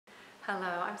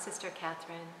Hello, I'm Sister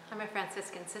Katherine. I'm a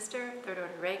Franciscan Sister, Third Order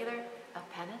Regular of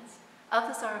Penance of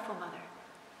the Sorrowful Mother,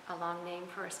 a long name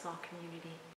for a small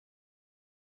community.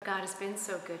 God has been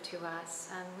so good to us,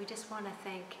 and we just want to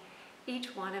thank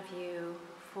each one of you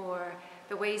for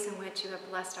the ways in which you have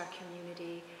blessed our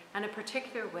community, and a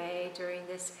particular way during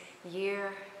this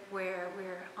year where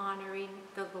we're honoring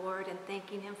the Lord and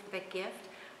thanking Him for the gift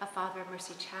of Father of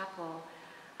Mercy Chapel.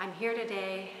 I'm here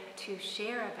today to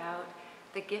share about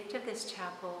the gift of this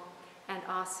chapel and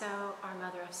also our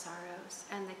Mother of Sorrows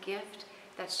and the gift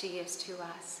that she is to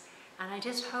us. And I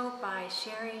just hope by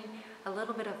sharing a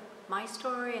little bit of my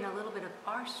story and a little bit of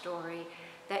our story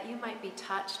that you might be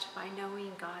touched by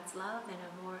knowing God's love in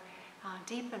a more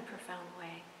deep and profound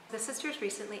way. The sisters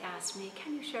recently asked me,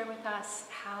 can you share with us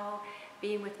how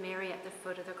being with Mary at the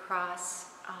foot of the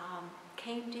cross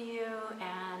came to you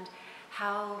and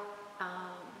how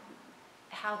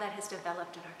that has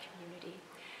developed in our community.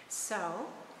 So,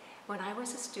 when I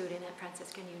was a student at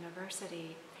Franciscan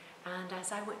University, and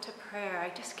as I went to prayer,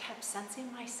 I just kept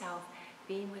sensing myself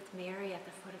being with Mary at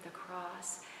the foot of the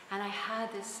cross. And I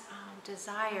had this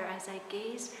desire as I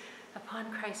gazed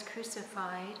upon Christ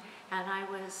crucified, and I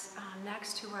was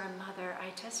next to our Mother,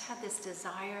 I just had this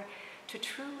desire to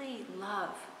truly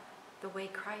love the way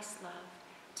Christ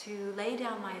loved, to lay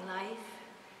down my life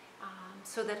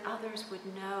so that others would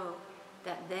know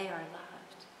that they are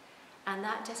loved. And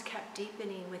that just kept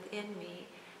deepening within me.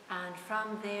 And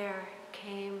from there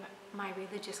came my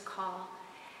religious call.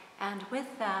 And with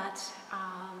that,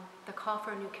 the call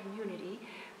for a new community,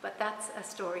 but that's a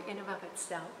story in and of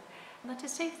itself. But to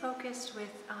stay focused with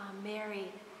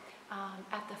Mary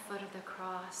at the foot of the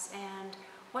cross and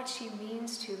what she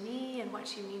means to me and what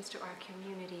she means to our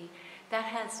community, that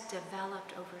has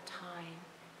developed over time.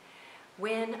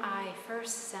 When I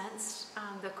first sensed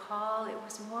the call, it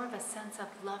was more of a sense of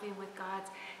loving with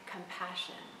God's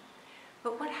compassion.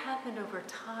 But what happened over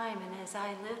time, and as I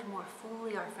lived more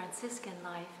fully our Franciscan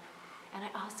life, and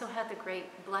I also had the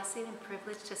great blessing and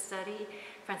privilege to study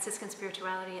Franciscan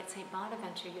spirituality at St.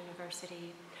 Bonaventure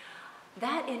University,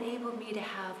 that enabled me to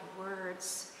have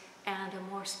words and a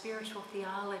more spiritual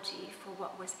theology for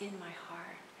what was in my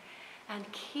heart.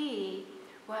 And key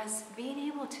was being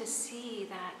able to see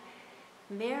that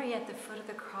Mary at the foot of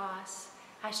the cross,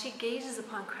 as she gazes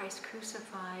upon Christ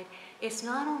crucified, it's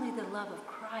not only the love of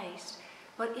Christ,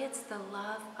 but it's the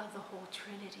love of the whole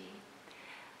Trinity.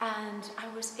 And I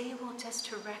was able just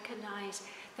to recognize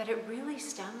that it really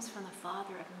stems from the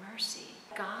Father of mercy.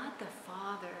 God the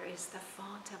Father is the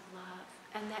font of love,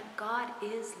 and that God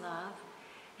is love,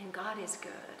 and God is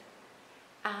good.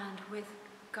 And with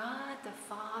God the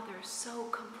Father so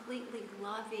completely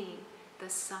loving the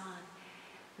Son,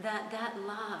 that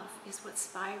love is what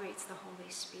spirates the Holy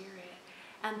Spirit.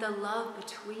 And the love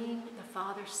between the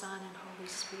Father, Son, and Holy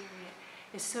Spirit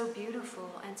is so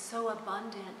beautiful and so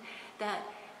abundant that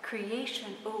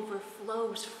creation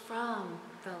overflows from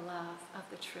the love of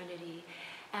the Trinity.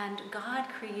 And God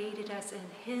created us in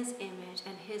His image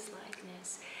and His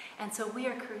likeness. And so we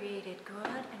are created good,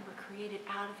 and we're created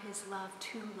out of His love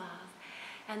to love.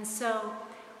 And so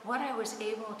what I was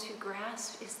able to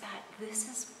grasp is that this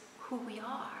is who we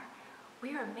are.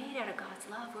 We are made out of God's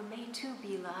love. We're made to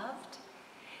be loved.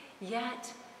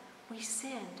 Yet we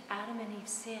sinned. Adam and Eve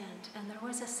sinned, and there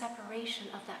was a separation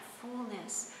of that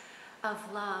fullness of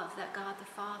love that God the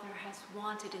Father has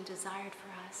wanted and desired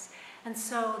for us. And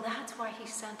so that's why He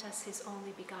sent us His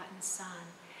only begotten Son.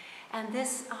 And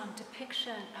this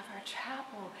depiction of our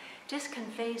chapel just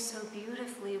conveys so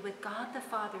beautifully with God the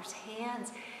Father's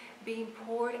hands being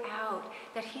poured out,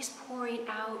 that He's pouring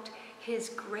out His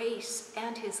grace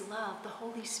and His love, the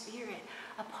Holy Spirit,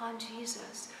 upon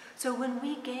Jesus. So when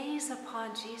we gaze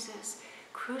upon Jesus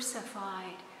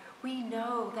crucified, we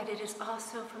know that it is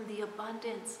also from the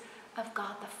abundance of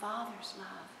God the Father's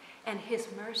love and His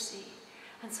mercy.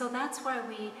 And so that's why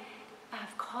we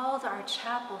have called our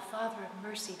chapel Father of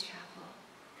Mercy Chapel.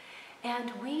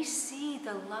 And we see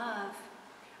the love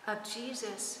of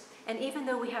Jesus. And even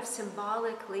though we have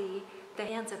symbolically the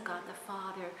hands of God the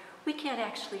Father, we can't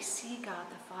actually see God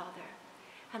the Father.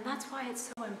 And that's why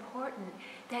it's so important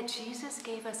that Jesus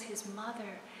gave us His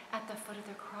mother at the foot of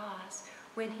the cross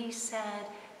when He said,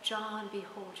 John,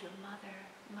 behold your mother.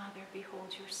 Mother,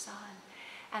 behold your son.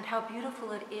 And how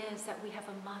beautiful it is that we have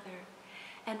a mother.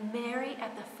 And Mary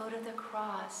at the foot of the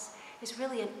cross is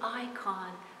really an icon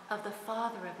of the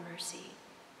Father of mercy.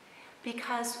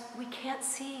 Because we can't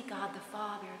see God the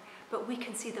Father, but we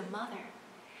can see the mother.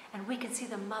 And we can see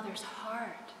the mother's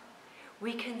heart.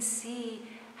 We can see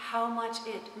how much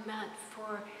it meant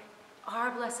for our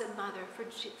Blessed Mother,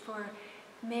 for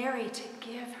Mary to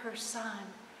give her son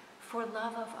for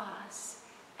love of us.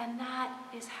 And that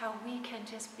is how we can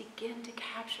just begin to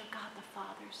capture God the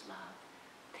Father's love.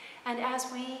 And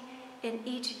as we, in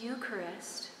each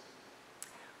Eucharist,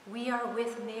 we are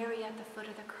with Mary at the foot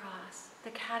of the cross.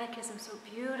 The Catechism so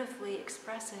beautifully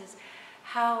expresses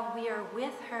how we are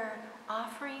with her,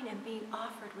 offering and being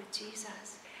offered with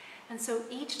Jesus. And so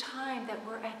each time that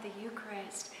we're at the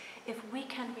Eucharist, if we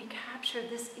can recapture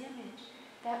this image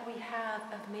that we have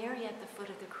of Mary at the foot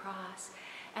of the cross,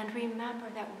 and remember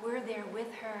that we're there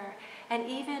with her, and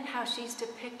even how she's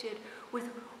depicted with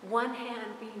one hand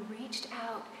being reached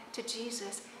out to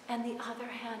Jesus and the other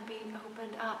hand being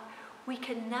opened up, we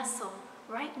can nestle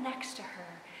right next to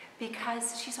her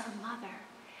because she's our mother,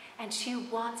 and she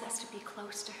wants us to be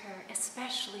close to her,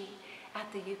 especially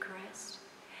at the Eucharist.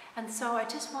 And so I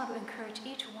just want to encourage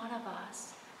each one of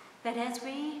us that as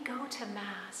we go to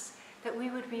Mass, that we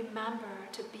would remember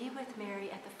to be with Mary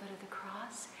at the foot of the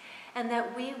cross, and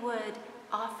that we would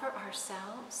offer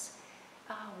ourselves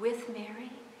with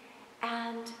Mary,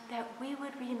 and that we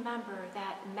would remember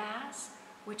that Mass,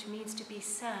 which means to be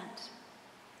sent,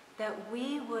 that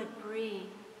we would bring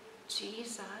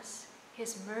Jesus,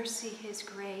 his mercy, his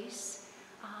grace,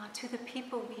 to the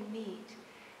people we meet,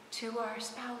 to our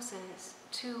spouses,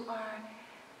 to our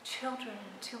children,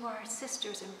 to our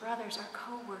sisters and brothers, our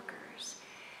co-workers,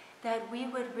 that we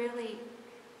would really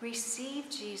receive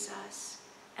Jesus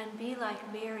and be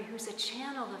like Mary, who's a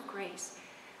channel of grace,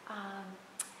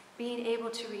 being able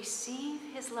to receive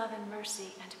his love and mercy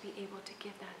and to be able to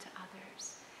give that to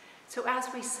others. So as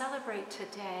we celebrate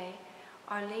today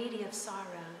Our Lady of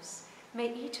Sorrows,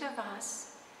 may each of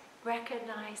us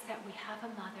recognize that we have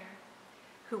a mother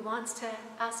who wants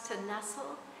us to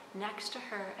nestle next to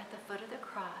her at the foot of the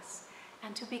cross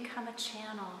and to become a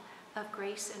channel of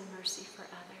grace and mercy for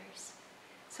others.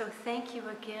 So thank you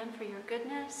again for your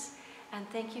goodness, and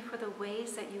thank you for the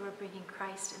ways that you are bringing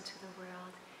Christ into the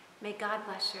world. May God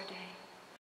bless your day.